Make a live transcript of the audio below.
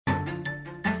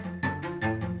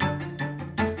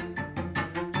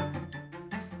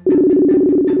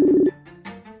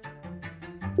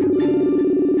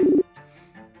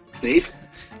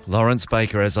Lawrence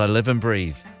Baker, as I live and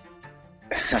breathe.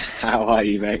 How are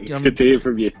you, mate? Good to hear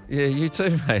from you. Yeah, you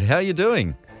too, mate. How are you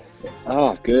doing?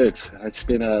 Oh, good. It's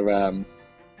been a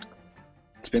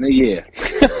year.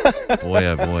 Boy,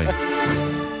 oh boy.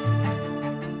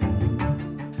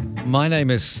 My name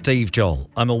is Steve Joel.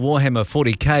 I'm a Warhammer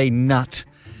 40k nut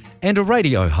and a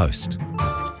radio host.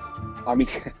 I mean,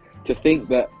 to think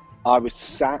that I was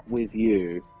sat with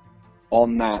you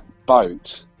on that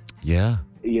boat, Yeah.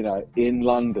 In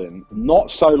London,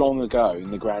 not so long ago in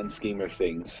the grand scheme of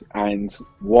things, and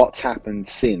what's happened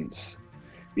since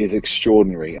is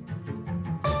extraordinary.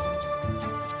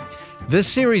 This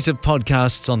series of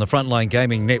podcasts on the Frontline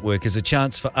Gaming Network is a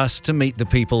chance for us to meet the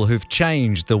people who've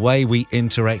changed the way we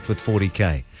interact with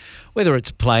 40k. Whether it's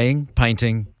playing,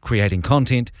 painting, creating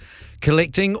content,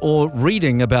 collecting, or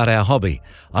reading about our hobby,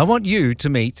 I want you to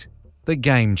meet the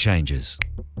game changers.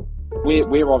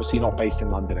 We're obviously not based in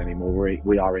London anymore.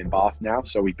 We are in Bath now,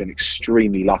 so we've been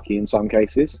extremely lucky in some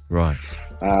cases. Right.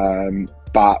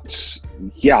 But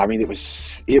yeah, I mean, it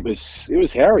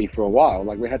was hairy for a while.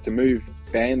 Like, we had to move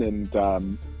Ben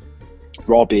and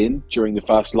Rob in during the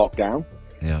first lockdown.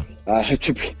 Yeah.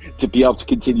 To be able to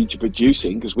continue to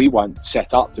producing, because we weren't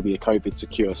set up to be a COVID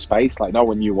secure space. Like, no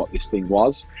one knew what this thing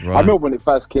was. Right. I remember when it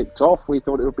first kicked off, we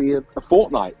thought it would be a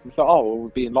fortnight. We thought, oh, we'll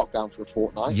be in lockdown for a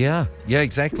fortnight. Yeah,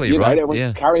 exactly. Right.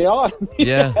 Yeah. Carry on.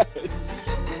 Yeah.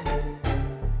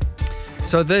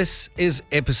 So this is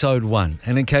episode 1,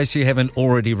 and in case you haven't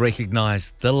already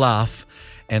recognised the laugh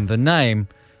and the name,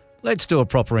 let's do a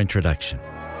proper introduction.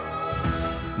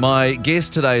 My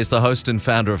guest today is the host and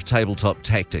founder of Tabletop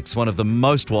Tactics, one of the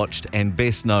most watched and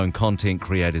best known content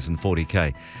creators in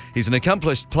 40k. He's an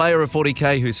accomplished player of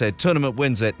 40k who's had tournament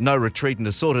wins at No Retreat and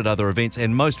assorted other events,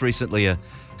 and most recently a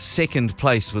second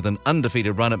place with an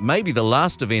undefeated run at maybe the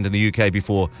last event in the UK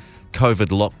before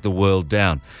COVID locked the world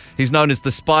down. He's known as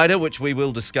the Spider, which we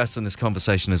will discuss in this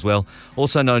conversation as well.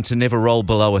 Also known to never roll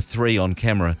below a 3 on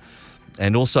camera.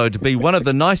 And also to be one of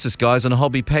the nicest guys in a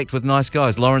hobby packed with nice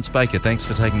guys. Lawrence Baker, thanks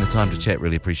for taking the time to chat.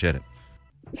 Really appreciate it.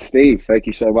 Steve, thank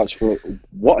you so much for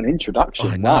what an introduction.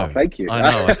 I know. Wow, thank you. I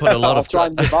know. I put a lot of try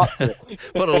and live up to it.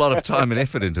 put a lot of time and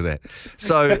effort into that.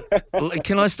 So,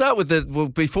 can I start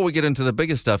with before we get into the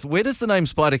bigger stuff? Where does the name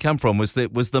Spider come from? Was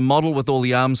the model with all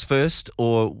the arms first,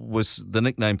 or was the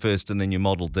nickname first and then you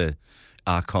modelled the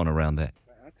Archon around that?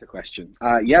 That's a question.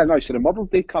 So the model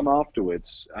did come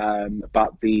afterwards,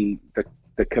 but the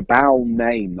Cabal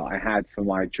name that I had for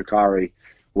my Drukhari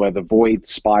were the Void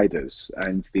Spiders,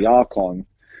 and the Archon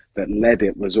that led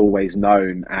it was always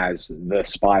known as the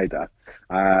Spider,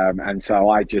 and so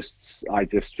I just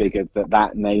figured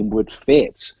that name would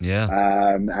fit.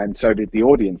 Yeah. And so did the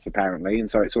audience apparently, and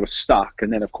so it sort of stuck.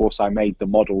 And then of course I made the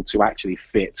model to actually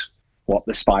fit what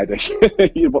the spider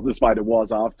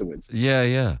was afterwards.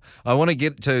 Yeah. I want to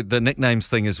get to the nicknames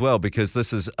thing as well, because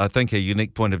this is, I think, a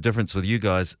unique point of difference with you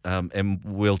guys, and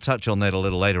we'll touch on that a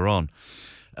little later on.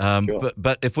 Sure.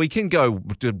 But if we can go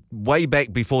to way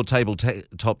back before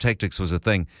Tabletop Tactics was a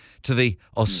thing, to the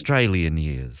Australian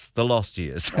years, the lost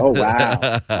years. Oh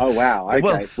wow! Okay,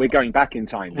 well, we're going back in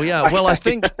time now. Yeah. Well, I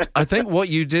think what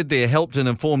you did there helped and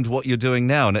informed what you're doing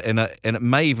now, and it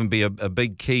may even be a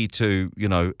big key to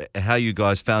how you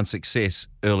guys found success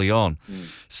early on.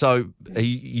 So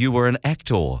you were an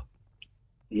actor.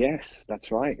 Yes,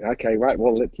 that's right. Okay, right.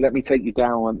 Well, let me take you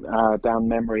down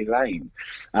memory lane.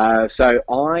 So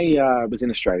I was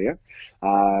in Australia.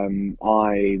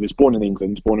 I was born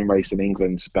and raised in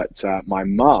England, but my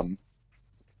mum,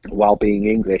 while being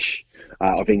English,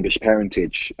 of English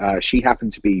parentage, she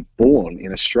happened to be born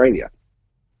in Australia.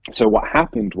 So what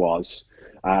happened was,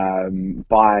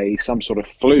 by some sort of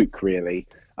fluke, really,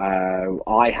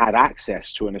 I had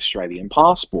access to an Australian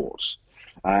passport.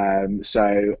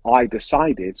 So I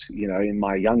decided, in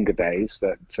my younger days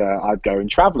that I'd go and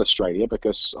travel Australia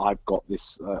because I've got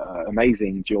this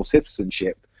amazing dual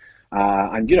citizenship.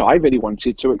 And I really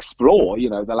wanted to explore,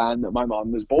 the land that my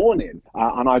mum was born in.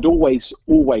 And I'd always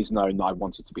known that I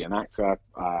wanted to be an actor.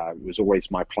 It was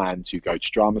always my plan to go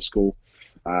to drama school,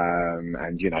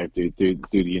 and do the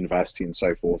university and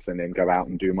so forth, and then go out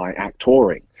and do my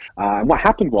actoring. And what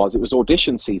happened was, it was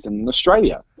audition season in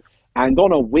Australia. And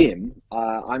on a whim,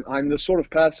 I'm the sort of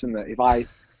person that if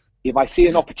I see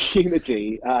an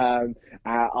opportunity,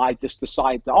 I just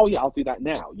decide that, oh yeah, I'll do that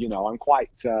now.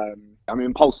 I'm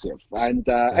impulsive. And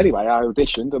anyway, I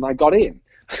auditioned and I got in.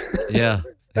 Yeah.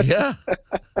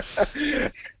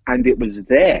 And it was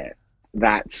there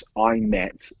that I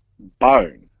met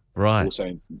Bone. Right.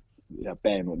 Also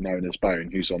Ben, known as Bone,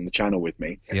 who's on the channel with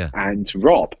me. Yeah. And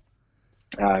Rob.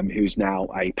 who's now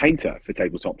a painter for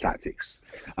Tabletop Tactics.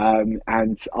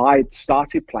 And I'd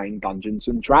started playing Dungeons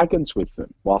and Dragons with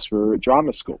them whilst we were at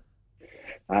drama school.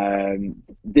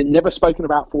 Never spoken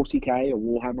about 40k or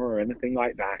Warhammer or anything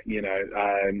like that.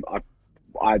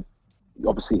 I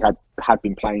obviously had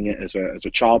been playing it as a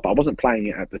child, but I wasn't playing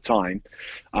it at the time.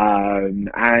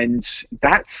 And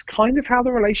that's kind of how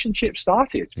the relationship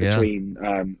started between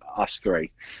us three.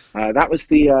 That was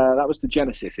the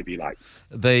genesis, if you like.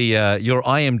 Your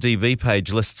IMDb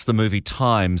page lists the movie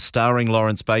Time, starring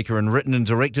Lawrence Baker and written and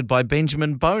directed by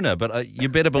Benjamin Boner. But you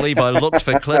better believe I looked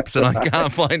for clips and I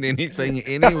can't find anything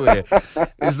anywhere.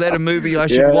 Is that a movie I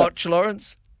should watch,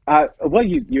 Lawrence? Well,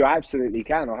 you absolutely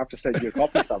can. I'll have to send you a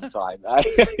copy sometime.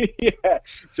 Yeah.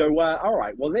 So, all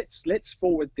right. Well, let's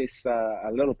forward this a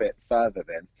little bit further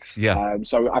then. Yeah.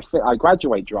 So I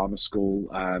graduate drama school.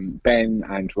 Ben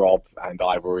and Rob and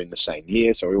I were in the same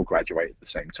year, so we all graduated at the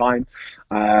same time.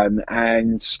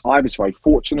 And I was very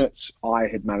fortunate. I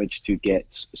had managed to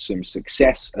get some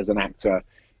success as an actor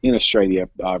in Australia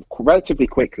relatively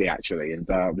quickly, actually, and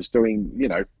was doing,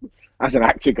 as an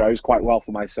actor goes, quite well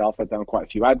for myself. I'd done quite a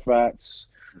few adverts.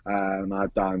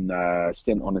 I've done a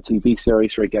stint on a TV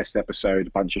series for a guest episode, a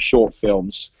bunch of short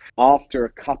films. After a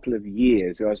couple of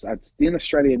years, I was in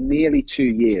Australia nearly 2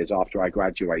 years after I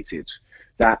graduated,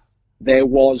 that I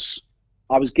was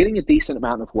getting a decent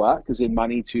amount of work, as in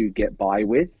money to get by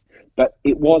with, but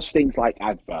it was things like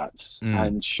adverts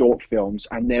and short films,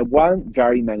 and there weren't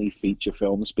very many feature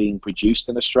films being produced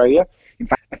in Australia. In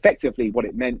fact, effectively what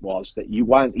it meant was that you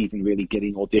weren't even really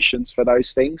getting auditions for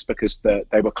those things because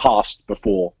they were cast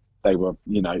before they were,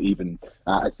 even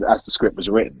as the script was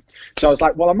written. So I was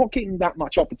like, well, I'm not getting that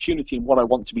much opportunity in what I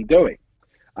want to be doing.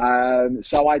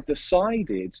 So I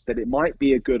decided that it might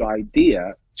be a good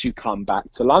idea to come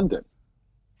back to London,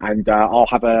 and I'll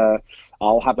have a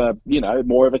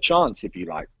more of a chance, if you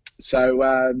like. So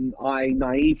I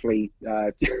naively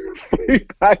flew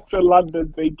back to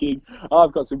London thinking,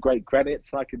 I've got some great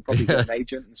credits, I can probably get an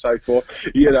agent and so forth,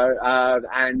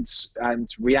 and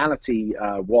reality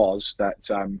was that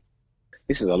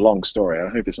this is a long story. I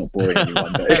hope it's not boring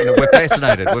anyone. But We're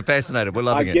fascinated. We're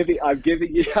loving it. I'm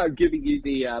giving you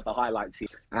the highlights here.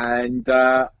 And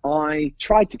I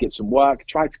tried to get some work,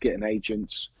 tried to get an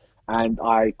agent. And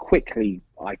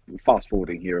fast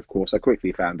forwarding here, of course, I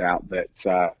quickly found out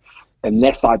that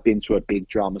unless I'd been to a big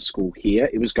drama school here,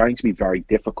 it was going to be very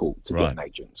difficult to get an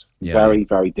agent. Yeah. Very,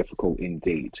 very difficult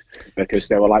indeed. Because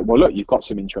they were like, well, look, you've got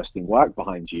some interesting work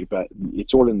behind you, but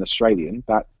it's all in Australian.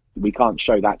 That we can't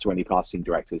show that to any casting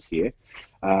directors here.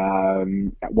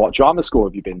 What drama school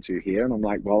have you been to here? And I'm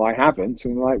like, well, I haven't.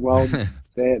 And I'm like, well,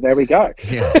 there we go.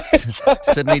 Yeah.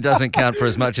 Sydney doesn't count for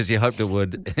as much as you hoped it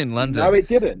would in London. No, it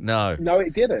didn't. No,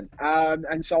 it didn't.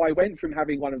 And so I went from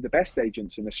having one of the best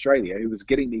agents in Australia who was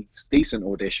getting me decent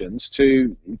auditions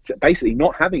to basically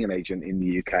not having an agent in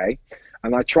the UK.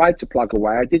 And I tried to plug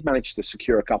away. I did manage to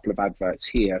secure a couple of adverts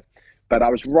here, but I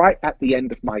was right at the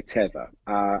end of my tether.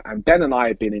 And Ben and I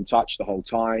had been in touch the whole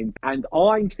time. And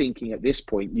I'm thinking at this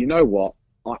point, you know what?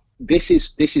 This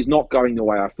is not going the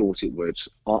way I thought it would.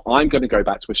 I'm going to go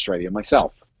back to Australia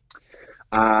myself.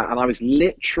 And I was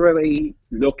literally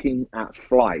looking at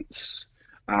flights.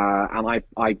 And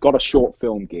I got a short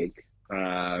film gig.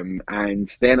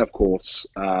 And then, of course,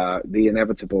 the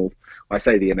inevitable, I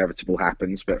say the inevitable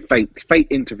happens, but fate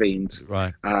intervened.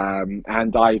 Right.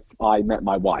 And I met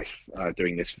my wife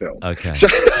doing this film. Okay. So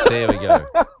there we go.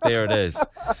 There it is.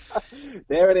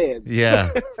 There it is.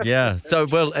 Yeah, yeah. So,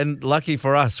 well, and lucky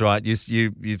for us, right?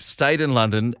 You've stayed in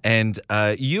London, and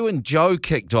you and Joe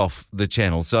kicked off the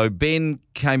channel. So Ben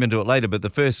came into it later, but the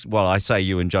first, well, I say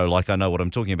you and Joe like I know what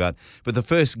I'm talking about, but the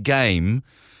first game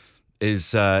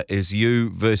is you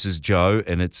versus Joe,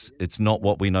 and it's not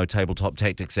what we know Tabletop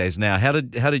Tactics as now. How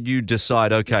did you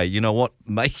decide, okay, you know what,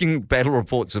 making battle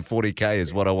reports of 40k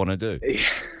is what I want to do?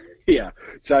 Yeah.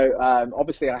 So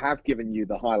obviously I have given you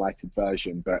the highlighted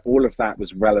version, but all of that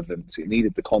was relevant. It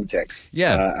needed the context.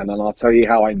 Yeah. And then I'll tell you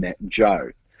how I met Joe.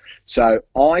 So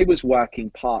I was working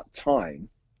part-time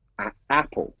at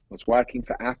Apple. I was working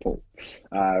for Apple,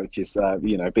 which is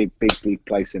big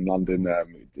place in London,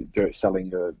 selling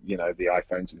the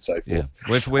iPhones and so forth. Yeah,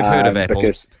 we've heard of Apple.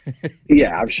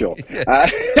 Yeah, I'm sure.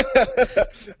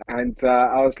 And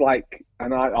I was like,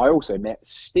 and I also met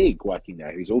Stig working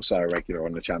there, who's also a regular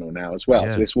on the channel now as well.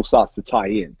 Yeah. So this will start to tie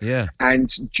in. Yeah. And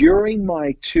during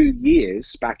my 2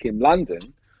 years back in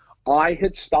London, I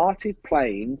had started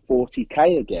playing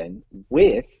 40k again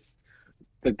with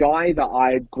the guy that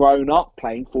I had grown up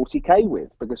playing 40k with,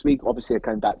 because we obviously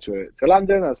came back to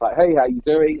London. I was like, hey, how you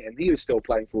doing? And he was still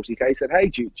playing 40k. He said, hey,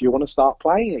 do you want to start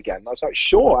playing again? And I was like,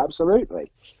 sure,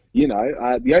 absolutely.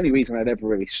 The only reason I'd ever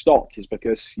really stopped is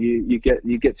because you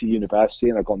get to university,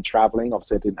 and I've gone traveling.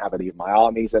 Obviously, I didn't have any of my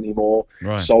armies anymore.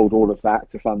 Right. Sold all of that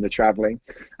to fund the traveling,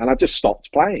 and I just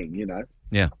stopped playing.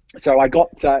 Yeah. So I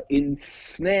got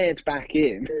ensnared back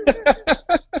in,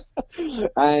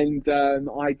 and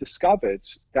I discovered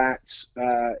that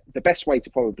the best way to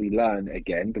probably learn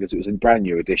again, because it was a brand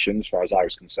new edition as far as I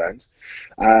was concerned,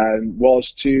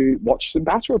 was to watch some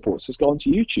battle reports. Just go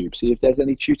onto YouTube, see if there's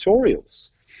any tutorials.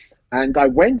 And I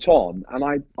went on,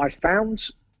 and I found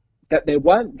that there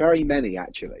weren't very many,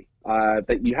 actually.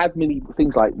 That you had many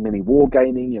things like mini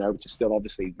wargaming, which is still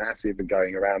obviously massive and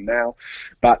going around now,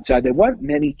 but there weren't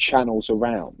many channels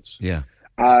around. Yeah.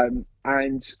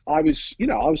 And I was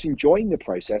enjoying the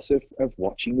process of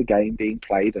watching the game being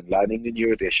played and learning the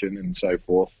new edition and so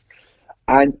forth.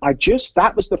 And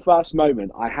that was the first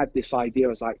moment I had this idea. I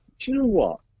was like, do you know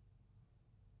what?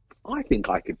 I think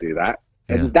I could do that.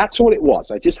 And that's all it was.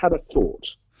 I just had a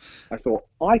thought. I thought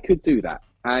I could do that.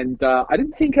 And I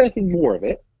didn't think anything more of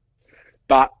it.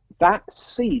 But that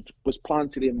seed was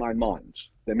planted in my mind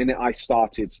the minute I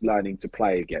started learning to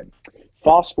play again.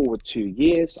 Fast forward 2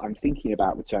 years, I'm thinking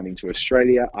about returning to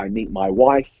Australia. I meet my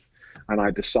wife, and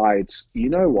I decide, you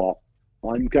know what?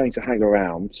 I'm going to hang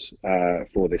around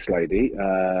for this lady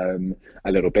a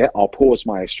little bit. I'll pause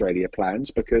my Australia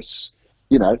plans because,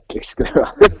 it's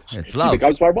love. She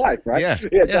becomes my wife, right? Yeah,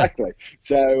 exactly. Yeah.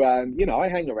 So, I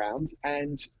hang around,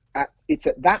 and it's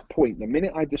at that point, the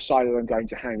minute I decided I'm going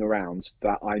to hang around,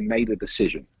 that I made a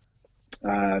decision.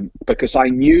 Because I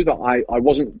knew that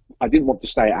I didn't want to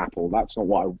stay at Apple. That's not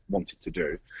what I wanted to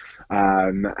do.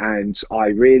 And I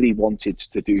really wanted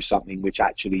to do something which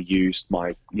actually used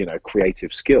my,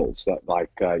 creative skills. That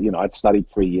I'd studied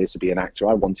 3 years to be an actor.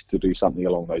 I wanted to do something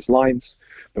along those lines.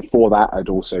 Before that, I'd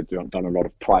also done a lot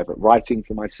of private writing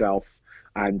for myself.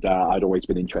 And I'd always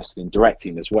been interested in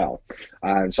directing as well.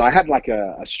 So I had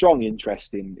a strong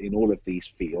interest in all of these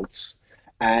fields.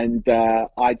 And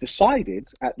I decided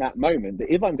at that moment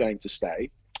that if I'm going to stay,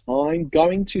 I'm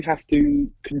going to have to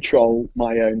control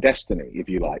my own destiny, if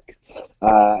you like.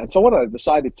 And so what I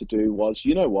decided to do was,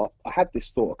 you know what? I had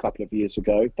this thought a couple of years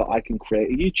ago that I can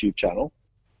create a YouTube channel.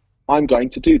 I'm going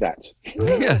to do that.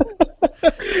 Yeah.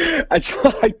 And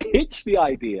so I pitched the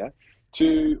idea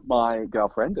to my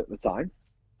girlfriend at the time.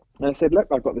 And I said, look,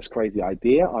 I've got this crazy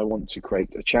idea. I want to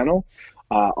create a channel.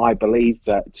 I believe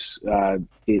that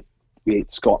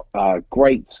it's got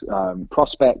great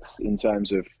prospects in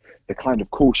terms of the kind of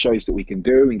cool shows that we can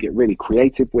do and get really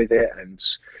creative with it and,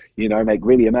 make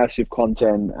really immersive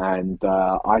content. And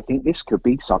I think this could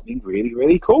be something really,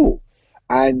 really cool.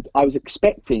 And I was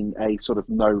expecting a sort of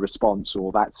no response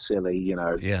or that's silly,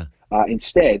 Yeah.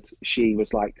 Instead, she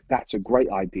was like, that's a great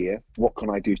idea. What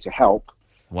can I do to help?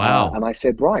 Wow. And I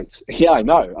said, right. Yeah, I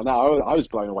know. I was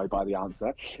blown away by the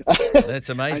answer. That's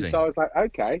amazing. And so I was like,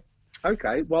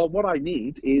 okay, well, what I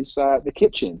need is the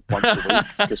kitchen once a week,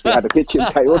 because we had a kitchen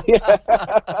table. So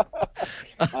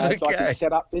I can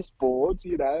set up this board,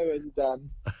 and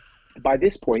by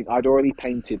this point, I'd already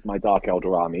painted my Dark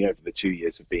Elder army over the 2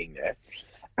 years of being there,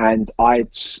 and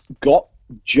I'd got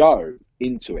Joe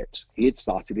into it. He had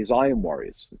started his Iron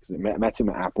Warriors. I met him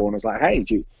at Apple, and I was like, hey,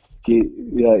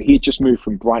 he had just moved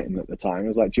from Brighton at the time. I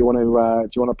was like, do you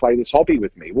want to play this hobby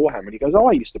with me, Warhammer? And he goes, oh,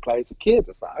 I used to play as a kid.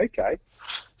 I was like, okay.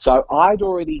 So I'd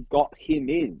already got him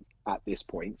in at this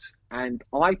point, and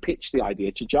I pitched the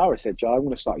idea to Joe. I said, Joe, I'm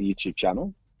going to start a YouTube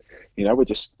channel.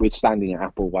 We're standing at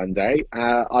Apple one day.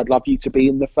 I'd love you to be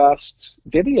in the first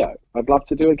video. I'd love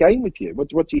to do a game with you. What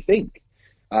do you think?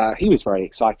 He was very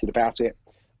excited about it,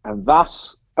 and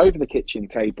thus over the kitchen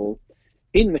table.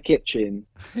 In the kitchen,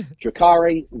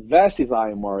 Drukhari versus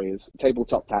Iron Warriors,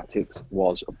 Tabletop Tactics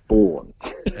was born.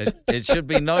 It should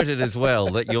be noted as well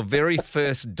that your very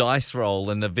first dice roll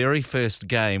in the very first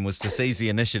game was to seize the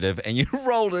initiative, and you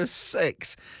rolled a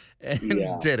 6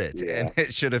 and did it. Yeah. And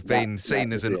it should have been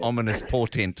seen as an ominous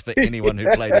portent for anyone who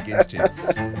played against you.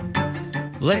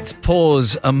 Let's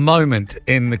pause a moment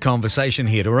in the conversation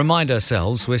here to remind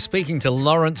ourselves we're speaking to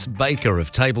Lawrence Baker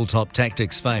of Tabletop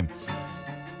Tactics fame.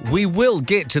 We will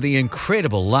get to the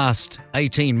incredible last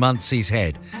 18 months he's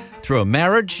had through a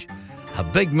marriage, a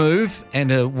big move,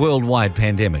 and a worldwide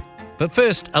pandemic. But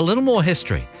first, a little more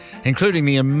history, including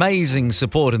the amazing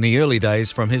support in the early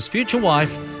days from his future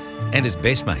wife and his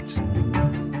best mates.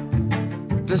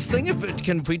 This thing of,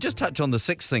 if we just touch on the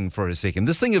six thing for a second?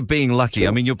 This thing of being lucky. Sure.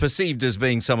 I mean, you're perceived as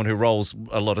being someone who rolls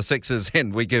a lot of sixes,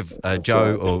 and we give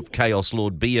Joe or Chaos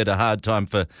Lord Beard a hard time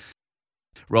for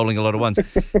rolling a lot of ones.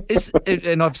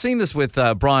 And I've seen this with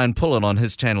Brian Pullen on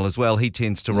his channel as well. He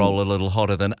tends to roll a little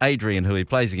hotter than Adrian, who he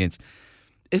plays against.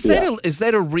 Is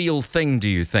that a real thing, do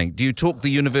you think? Do you talk the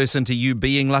universe into you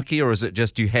being lucky, or is it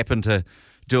just you happen to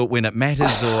do it when it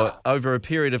matters, or over a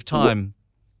period of time?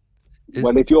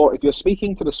 Well, if you're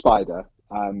speaking to the spider,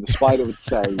 the spider would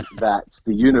say that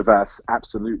the universe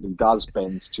absolutely does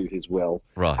bend to his will,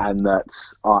 right, and that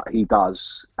he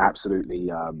does absolutely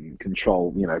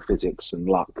control, physics and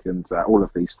luck, and all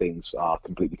of these things are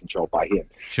completely controlled by him.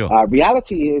 Sure.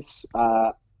 Reality is,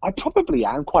 I probably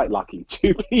am quite lucky,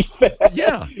 to be fair.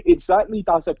 Yeah. It certainly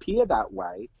does appear that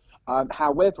way.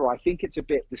 However, I think it's a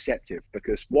bit deceptive,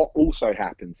 because what also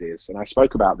happens is, and I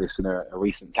spoke about this in a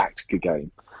recent Tactica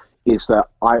game, is that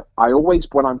I always,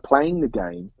 when I'm playing the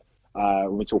game,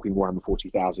 when we're talking Warhammer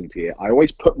 40,000 here, I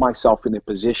always put myself in a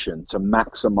position to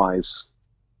maximize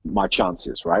my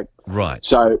chances, right? Right.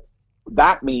 So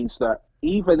that means that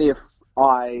even if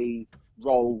I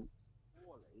roll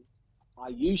poorly, I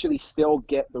usually still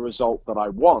get the result that I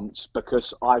want,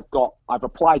 because I've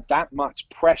applied that much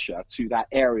pressure to that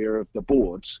area of the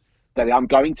boards that I'm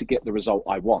going to get the result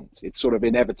I want. It's sort of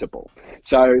inevitable.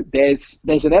 So there's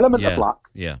an element of luck,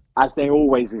 as there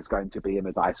always is going to be in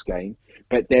a dice game,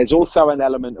 but there's also an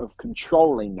element of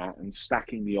controlling that and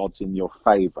stacking the odds in your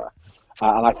favor.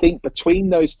 And I think between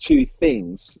those two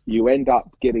things, you end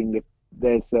up getting the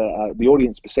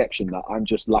audience perception that I'm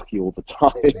just lucky all the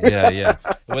time. Yeah.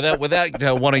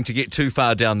 Without wanting to get too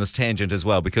far down this tangent as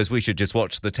well, because we should just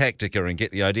watch the Tactica and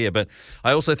get the idea. But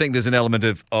I also think there's an element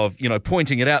of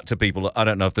pointing it out to people. I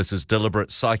don't know if this is deliberate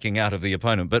psyching out of the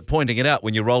opponent, but pointing it out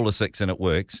when you roll a six and it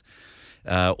works,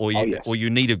 or you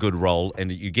need a good roll and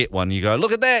you get one, you go,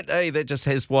 look at that, hey, that just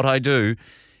has what I do.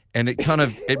 And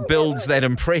it builds that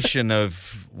impression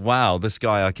of, wow, this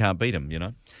guy, I can't beat him,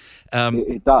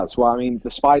 It does. Well, I mean, the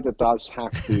spider does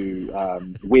have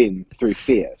to win through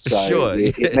fear. So sure.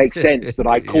 it makes sense that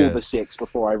I call the six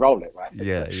before I roll it, right?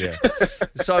 Yeah.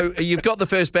 So you've got the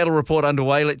first battle report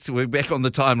underway. We're back on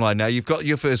the timeline now. You've got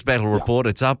your first battle report.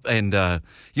 It's up, and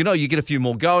you get a few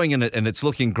more going, and it's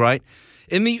looking great.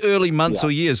 In the early months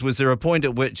or years, was there a point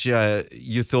at which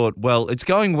you thought, well, it's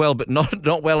going well, but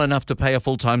not well enough to pay a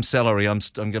full-time salary? I'm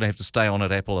going to have to stay on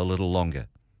at Apple a little longer.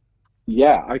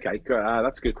 Yeah, okay, good.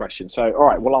 That's a good question. So, all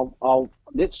right, well,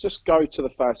 let's just go to the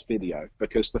first video,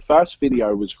 because the first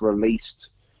video was released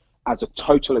as a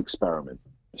total experiment,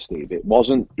 Steve. It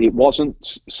wasn't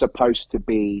supposed to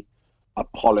be a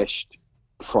polished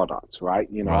product, right?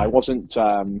 Right.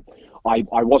 I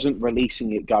wasn't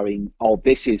releasing it going, oh,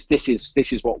 this is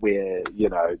what we're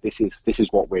this is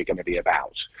what we're going to be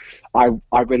about.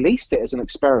 I released it as an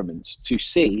experiment to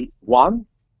see, one,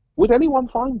 would anyone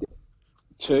find it?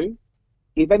 Two,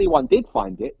 if anyone did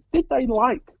find it, did they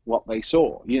like what they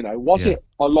saw? Was it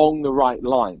along the right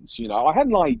lines? I had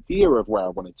an idea of where I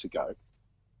wanted to go,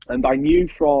 and I knew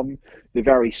from the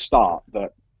very start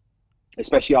that,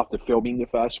 especially after filming the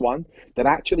first one, that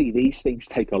actually these things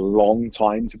take a long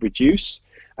time to produce,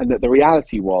 and that the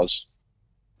reality was,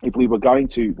 if we were going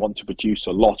to want to produce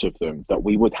a lot of them, that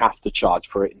we would have to charge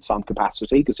for it in some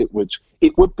capacity, because it would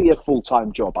be a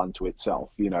full-time job unto itself.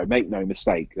 Make no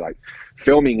mistake, like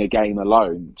filming a game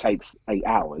alone takes 8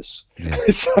 hours. Yeah.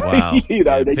 So, wow. then people you've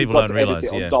got don't to realize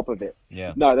edit it on top of it.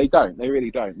 Yeah. No, they don't. They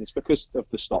really don't. It's because of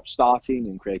the stop-starting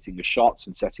and creating the shots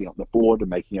and setting up the board and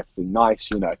making everything nice.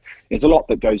 There's a lot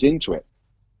that goes into it.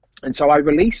 And so I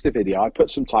released the video. I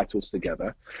put some titles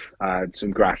together,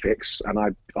 some graphics,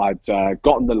 and I'd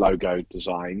gotten the logo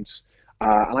designed.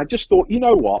 And I just thought, you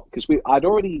know what? Because I'd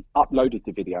already uploaded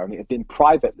the video, and it had been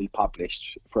privately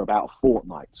published for about a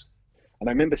fortnight. And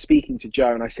I remember speaking to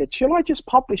Joe, and I said, shall I just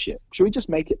publish it? Should we just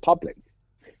make it public?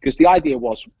 Because the idea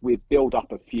was we'd build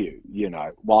up a few,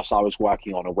 whilst I was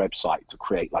working on a website to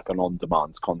create like an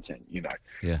on-demand content,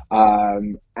 Yeah.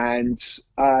 And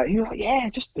he was like, yeah,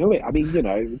 just do it. I mean,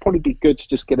 it'd probably be good to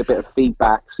just get a bit of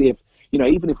feedback, see if,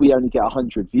 even if we only get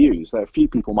 100 views, a few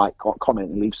people might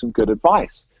comment and leave some good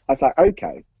advice. I was like,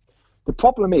 okay. The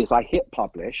problem is I hit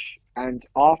publish, and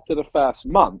after the first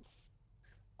month,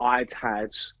 I'd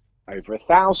had over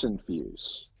 1,000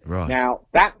 views. Right. Now,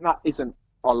 that isn't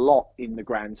a lot in the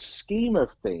grand scheme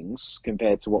of things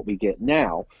compared to what we get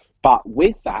now, but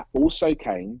with that also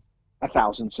came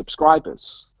 1,000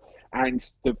 subscribers,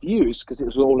 and the views, because it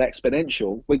was all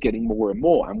exponential, were getting more and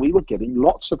more, and we were getting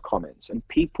lots of comments, and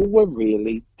people were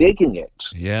really digging it.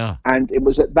 Yeah. And it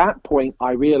was at that point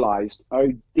I realized,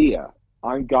 oh dear,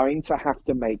 I'm going to have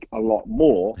to make a lot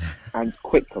more and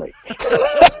quickly.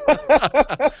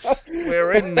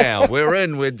 We're in now. We're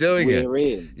in. We're doing it. We're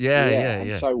in. Yeah, Yeah. yeah, And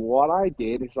yeah. so what I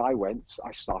did is I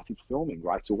started filming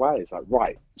right away. It's like,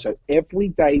 right. So every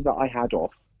day that I had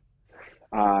off,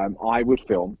 I would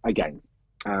film again.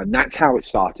 And that's how it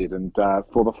started. And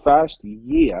for the first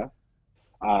year,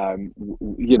 I'd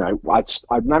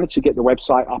managed to get the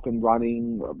website up and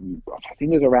running. I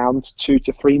think it was around 2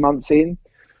 to 3 months in.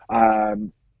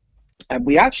 Um, and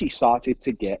we actually started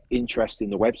to get interest in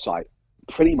the website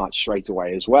pretty much straight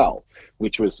away as well,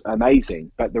 which was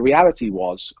amazing. But the reality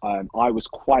was, I was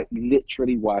quite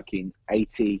literally working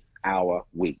 80-hour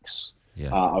weeks.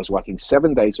 Yeah. I was working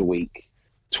 7 days a week,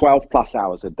 12 plus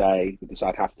hours a day, because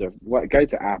I'd have to go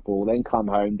to Apple, then come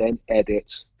home, then edit.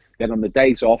 Then on the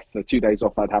days off, the 2 days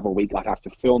off I'd have a week, I'd have to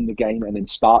film the game and then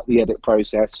start the edit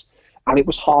process. And it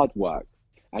was hard work.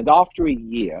 And after a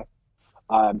year,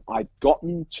 I'd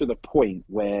gotten to the point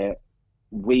where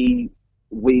we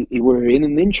were in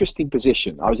an interesting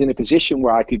position. I was in a position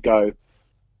where I could go,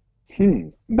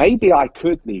 maybe I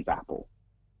could leave Apple,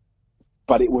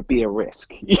 but it would be a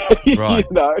risk. Right.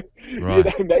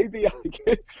 Maybe I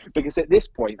could, because at this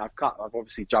point I've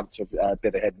obviously jumped a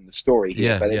bit ahead in the story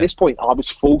here, but at this point I was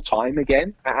full time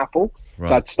again at Apple. Right.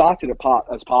 So I'd started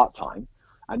as part time,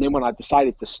 and then when I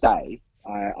decided to stay,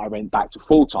 I went back to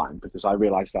full time because I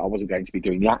realised that I wasn't going to be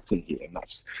doing the acting here, and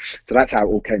that's how it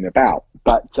all came about.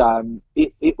 But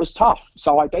it was tough.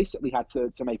 So I basically had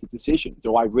to make a decision.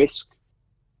 Do I risk,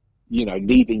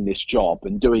 leaving this job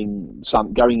and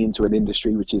going into an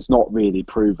industry which is not really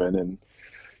proven, and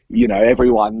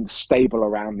everyone stable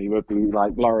around me would be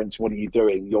like, Lawrence, what are you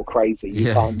doing? You're crazy.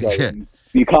 You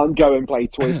can't go and play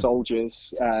toy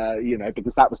soldiers,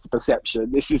 because that was the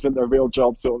perception. This isn't a real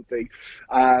job, sort of thing.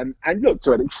 And look,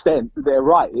 to an extent, they're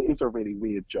right. It is a really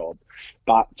weird job,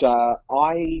 but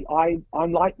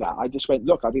I'm like that. I just went,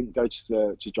 look, I didn't go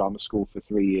to drama school for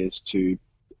 3 years to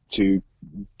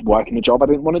work in a job I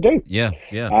didn't want to do. Yeah.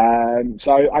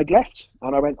 So I'd left,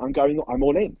 and I went, I'm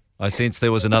all in. I sense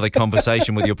there was another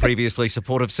conversation with your previously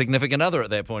supportive significant other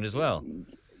at that point as well.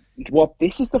 Well,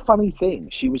 this is the funny thing.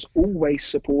 She was always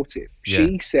supportive. Yeah.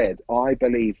 She said, I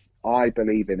believe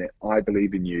in it. I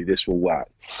believe in you. This will work.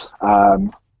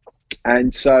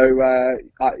 And so,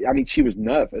 she was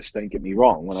nervous, don't get me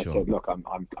wrong, when I said, look,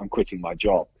 I'm quitting my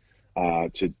job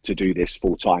to do this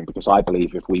full time, because I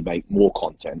believe if we make more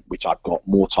content, which I've got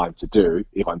more time to do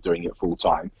if I'm doing it full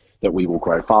time, that we will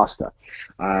grow faster.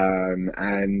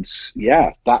 And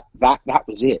yeah, that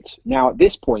was it. Now at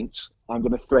this point, I'm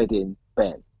going to thread in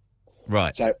Ben.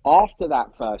 Right. So after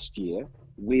that first year,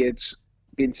 we had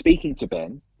been speaking to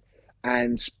Ben,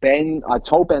 and I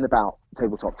told Ben about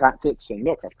Tabletop Tactics, saying,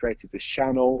 look, I've created this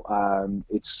channel.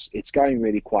 It's going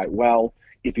really quite well.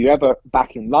 If you're ever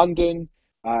back in London,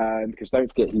 because don't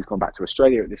forget he's gone back to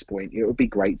Australia at this point, it would be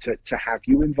great to have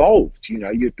you involved.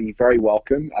 You'd be very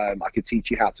welcome. I could teach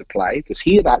you how to play, because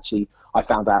he had actually, I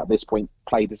found out at this point,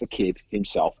 played as a kid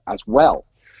himself as well.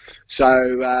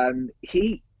 So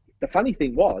the funny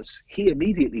thing was, he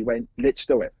immediately went, let's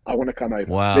do it. I want to come over.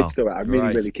 Wow. Let's do it. I'm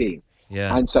really, really keen.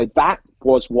 Yeah. And so that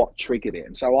was what triggered it.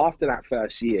 And so after that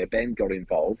first year, Ben got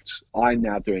involved. I'm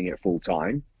now doing it full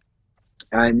time.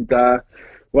 And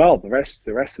well, the rest,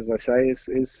 as I say, is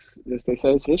as they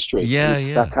say, is history. Yeah.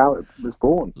 That's how it was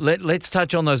born. Let's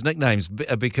touch on those nicknames,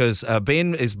 because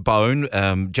Ben is Bone,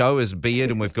 Joe is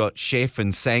Beard, and we've got Chef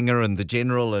and Sanger and the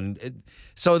General, and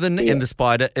the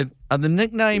Spider. Are the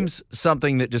nicknames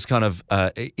something that just kind of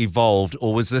evolved,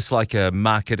 or was this like a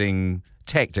marketing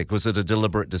tactic? Was it a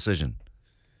deliberate decision?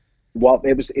 Well,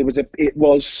 it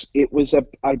was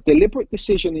a deliberate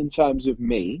decision in terms of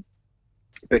me.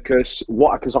 Because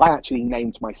I actually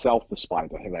named myself the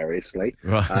Spider, hilariously.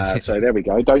 Right. So there we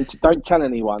go. Don't tell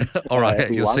anyone. All right,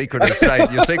 your secret is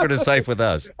safe. Your secret is safe with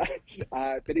us.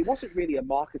 But it wasn't really a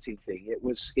marketing thing.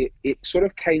 It sort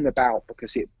of came about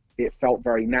because it felt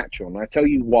very natural, and I tell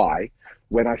you why.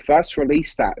 When I first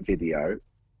released that video,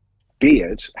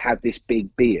 Beard had this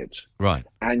big beard, right,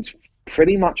 and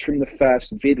pretty much from the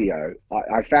first video,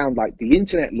 I found like the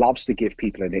internet loves to give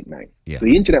people a nickname. Yeah. So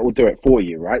the internet will do it for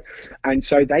you, right? And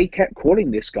so they kept calling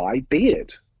this guy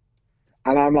Beard.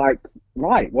 And I'm like,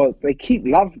 right, well, they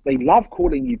love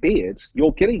calling you Beard.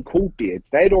 You're getting called Beard.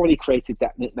 They had already created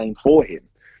that nickname for him.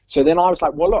 So then I was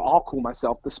like, well, look, I'll call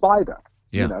myself the Spider.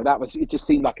 Yeah. It just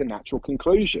seemed like a natural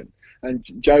conclusion. And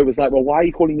Joe was like, well, why are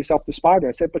you calling yourself the Spider?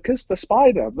 I said, because the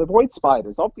spider, the void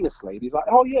spiders, obviously. And he's like,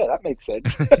 oh, yeah, that makes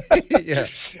sense. Yeah.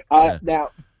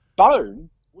 Now, Bone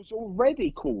was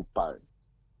already called Bone.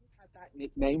 He had that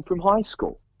nickname from high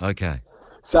school. Okay.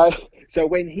 So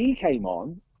when he came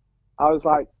on, I was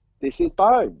like, this is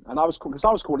Bone. And I was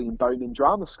calling him Bone in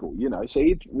drama school, So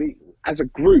we, as a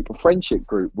group, a friendship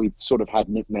group, we sort of had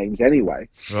nicknames anyway.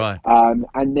 Right.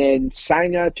 And then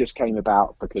Sanger just came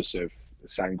about because of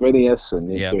Sanguinius and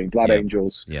doing Blood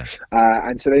Angels. Yeah.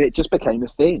 And so then it just became a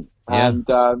thing. Yeah. And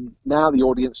now the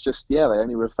audience just, they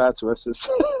only refer to us as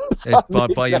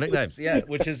by your nicknames. Yeah,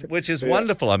 which is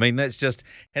wonderful. I mean, that's just,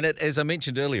 and it, as I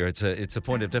mentioned earlier, it's a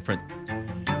point of difference.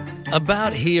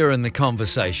 About here in the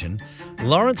conversation,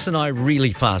 Lawrence and I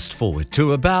really fast forward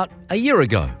to about a year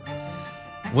ago,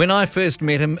 when I first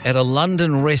met him at a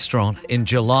London restaurant in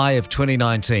July of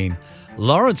 2019.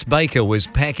 Lawrence Baker was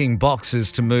packing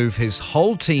boxes to move his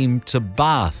whole team to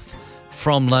Bath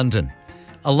from London,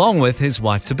 along with his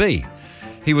wife-to-be.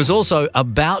 He was also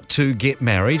about to get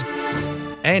married,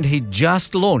 and he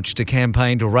just launched a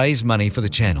campaign to raise money for the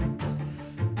channel.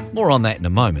 More on that in a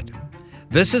moment.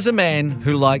 This is a man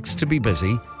who likes to be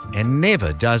busy and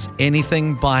never does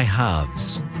anything by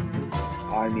halves.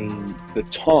 I mean, the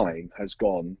time has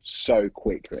gone so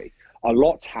quickly. A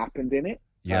lot's happened in it,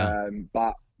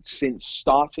 but since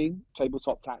starting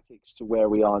Tabletop Tactics to where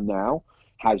we are now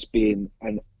has been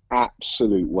an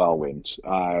absolute whirlwind.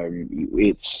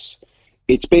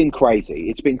 It's been crazy.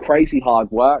 It's been crazy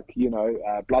hard work.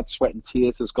 Blood, sweat, and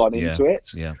tears has gone into it.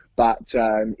 Yeah. But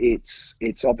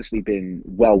it's obviously been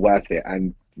well worth it,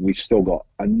 and we've still got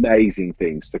amazing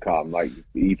things to come, like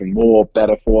even more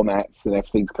better formats, and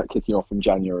everything's kicking off from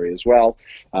January as well.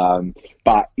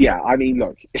 But yeah, I mean,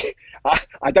 look,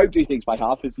 I don't do things by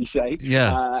half, as you say.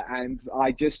 Yeah. And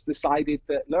I just decided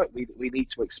that, look, we need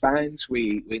to expand.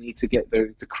 We need to get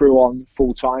the crew on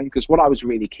full time, because what I was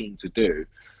really keen to do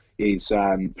is,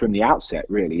 from the outset,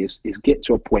 really, is get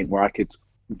to a point where I could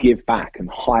give back and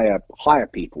hire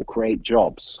people, create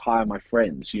jobs, hire my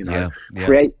friends,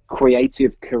 create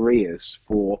creative careers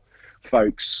for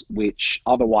folks which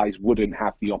otherwise wouldn't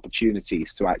have the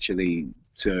opportunities to actually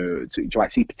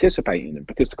participate in them.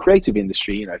 Because the creative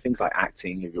industry, things like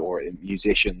acting or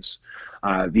musicians,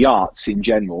 the arts in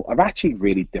general, are actually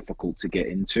really difficult to get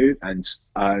into and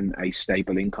earn a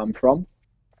stable income from.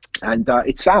 And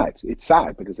it's sad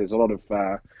because there's a lot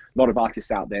of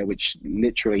artists out there which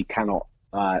literally cannot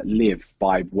live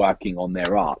by working on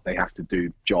their art. They have to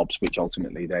do jobs which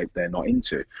ultimately they're not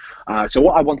into. So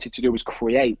what I wanted to do was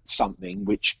create something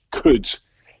which could,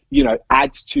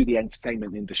 add to the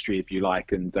entertainment industry, if you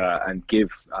like, and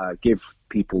give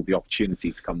people the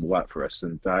opportunity to come and work for us.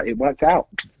 And it worked out.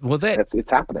 Well,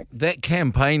 it's happening. That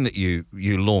campaign that you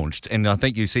launched, and I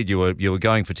think you said you were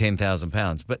going for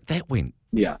 £10,000, but that went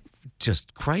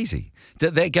just crazy.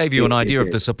 That gave you an idea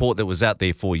of the support that was out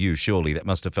there for you. Surely that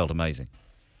must have felt amazing.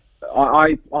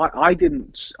 I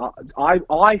didn't.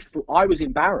 I was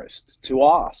embarrassed to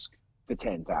ask for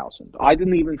 10,000. I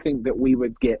didn't even think that we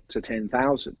would get to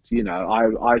 10,000.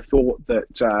 I thought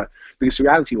that because the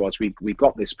reality was we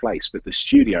got this place, but the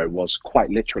studio was quite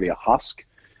literally a husk.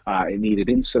 It needed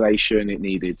insulation. It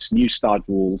needed new stud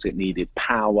walls. It needed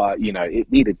power.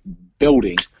 It needed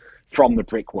building from the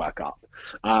brickwork up.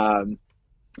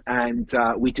 And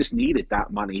we just needed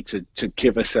that money to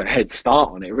give us a head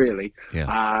start on it, really. Yeah.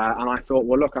 And I thought,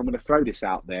 well, look, I'm going to throw this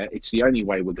out there. It's the only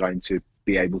way we're going to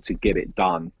be able to get it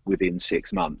done within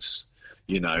 6 months,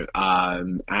 and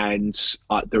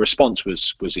the response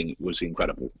was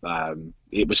incredible.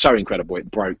 It was so incredible it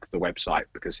broke the website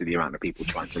because of the amount of people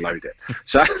trying to load it.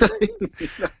 So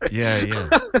yeah.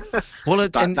 Well,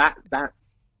 go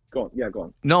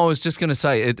on. No, I was just going to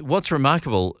say, what's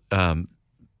remarkable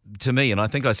to me, and I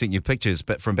think I sent you pictures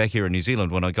from back here in New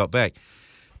Zealand when I got back,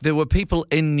 there were people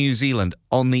in New Zealand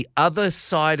on the other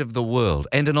side of the world,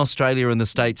 and in Australia and the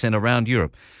States and around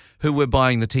Europe, who were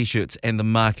buying the T-shirts and the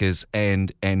markers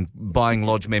and buying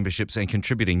lodge memberships and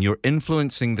contributing. You're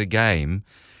influencing the game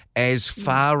as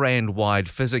far and wide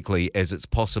physically as it's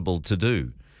possible to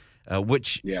do,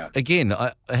 which, again,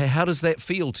 how does that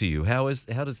feel to you? How does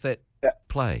that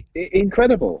play?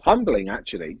 Incredible, humbling,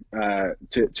 actually,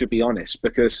 to be honest,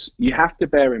 because you have to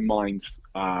bear in mind,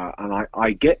 and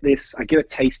I get a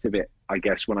taste of it, I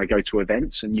guess, when I go to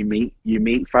events and you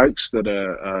meet folks that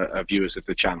are viewers of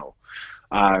the channel.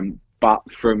 But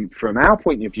from our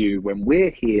point of view, when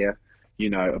we're here,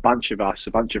 a bunch of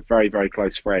very, very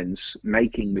close friends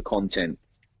making the content,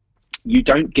 you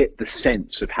don't get the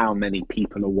sense of how many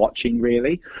people are watching,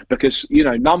 really, because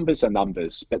numbers are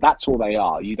numbers, but that's all they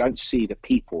are. You don't see the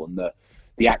people and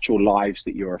the actual lives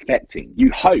that you're affecting.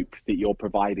 You hope that you're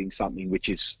providing something which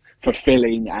is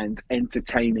fulfilling and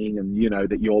entertaining, and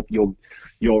that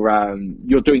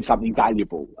you're doing something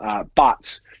valuable.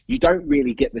 But you don't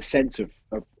really get the sense of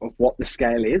what the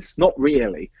scale is, not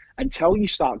really, until you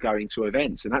start going to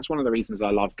events. And that's one of the reasons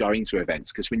I love going to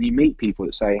events, because when you meet people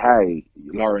that say, "Hey,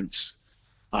 Lawrence,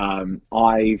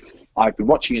 I've been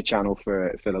watching your channel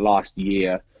for the last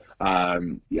year.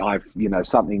 I've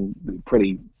something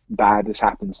pretty bad has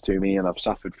happened to me, and I've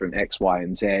suffered from X, Y,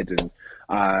 and Z, and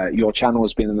your channel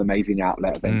has been an amazing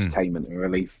outlet of entertainment and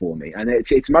relief for me." And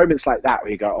it's moments like that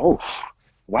where you go, "Oh,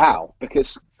 wow,"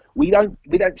 because we don't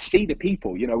see the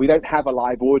people, we don't have a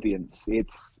live audience.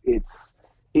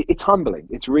 It's humbling.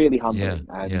 It's really humbling,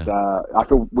 and I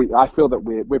feel that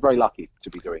we're very lucky to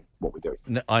be doing what we're doing.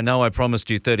 I know I promised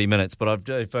you 30 minutes, but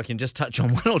if I can just touch on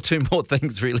one or two more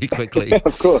things really quickly.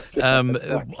 Of course.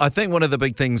 I think one of the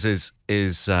big things is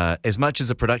as much as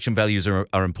the production values are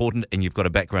important, and you've got a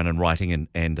background in writing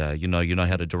and you know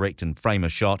how to direct and frame a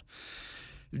shot.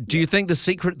 Do you think the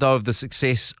secret, though, of the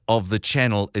success of the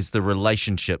channel is the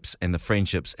relationships and the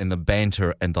friendships and the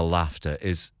banter and the laughter?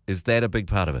 Is that a big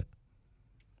part of it?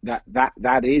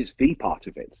 That is the part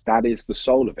of it. That is the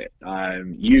soul of it.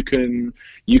 You can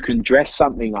dress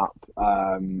something up,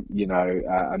 and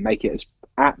make it as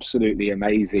absolutely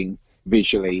amazing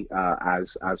visually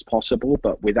as possible,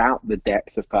 but without the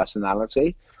depth of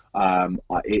personality,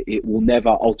 it will never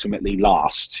ultimately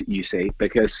last. You see,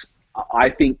 because I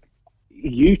think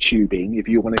YouTubing, if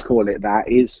you want to call it that,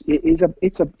 it's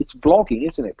vlogging,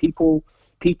 isn't it? People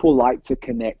like to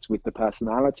connect with the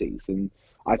personalities, and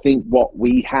I think what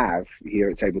we have here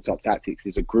at Tabletop Tactics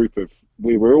is a group of,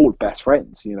 we're all best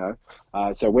friends,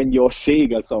 so when you're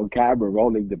seeing us on camera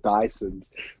rolling the dice, and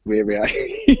we're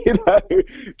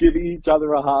giving each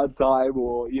other a hard time,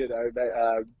 or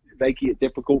making it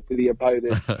difficult for the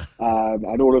opponent,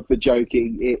 and all of the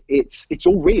joking, it's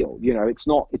all real. It's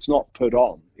not put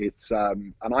on. It's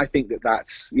and I think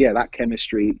that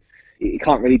chemistry, it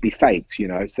can't really be faked,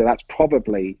 so that's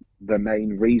probably the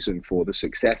main reason for the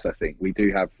success. I think we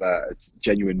do have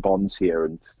genuine bonds here,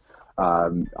 and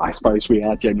I suppose we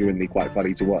are genuinely quite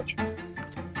funny to watch.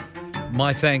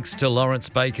 My thanks to Lawrence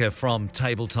Baker from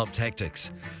Tabletop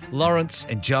Tactics. Lawrence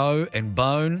and Joe and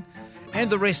Bone and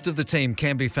the rest of the team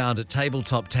can be found at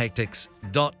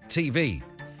tabletoptactics.tv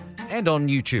and on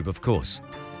YouTube, of course.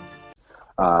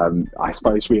 I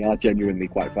suppose we are genuinely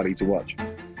quite funny to watch.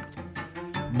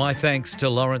 My thanks to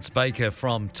Lawrence Baker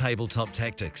from Tabletop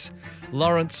Tactics.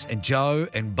 Lawrence and Joe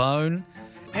and Bone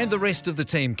and the rest of the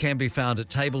team can be found at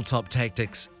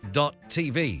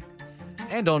tabletoptactics.tv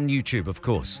and on YouTube, of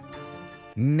course.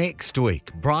 Next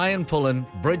week, Brian Pullen,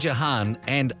 Bridger Hahn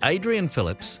and Adrian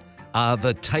Phillips are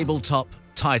the Tabletop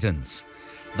Titans.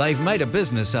 They've made a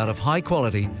business out of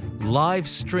high-quality,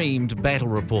 live-streamed battle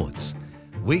reports.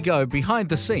 We go behind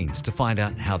the scenes to find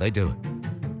out how they do it.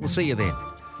 We'll see you then.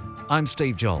 I'm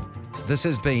Steve Joel. This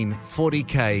has been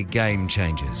 40K Game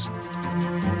Changers.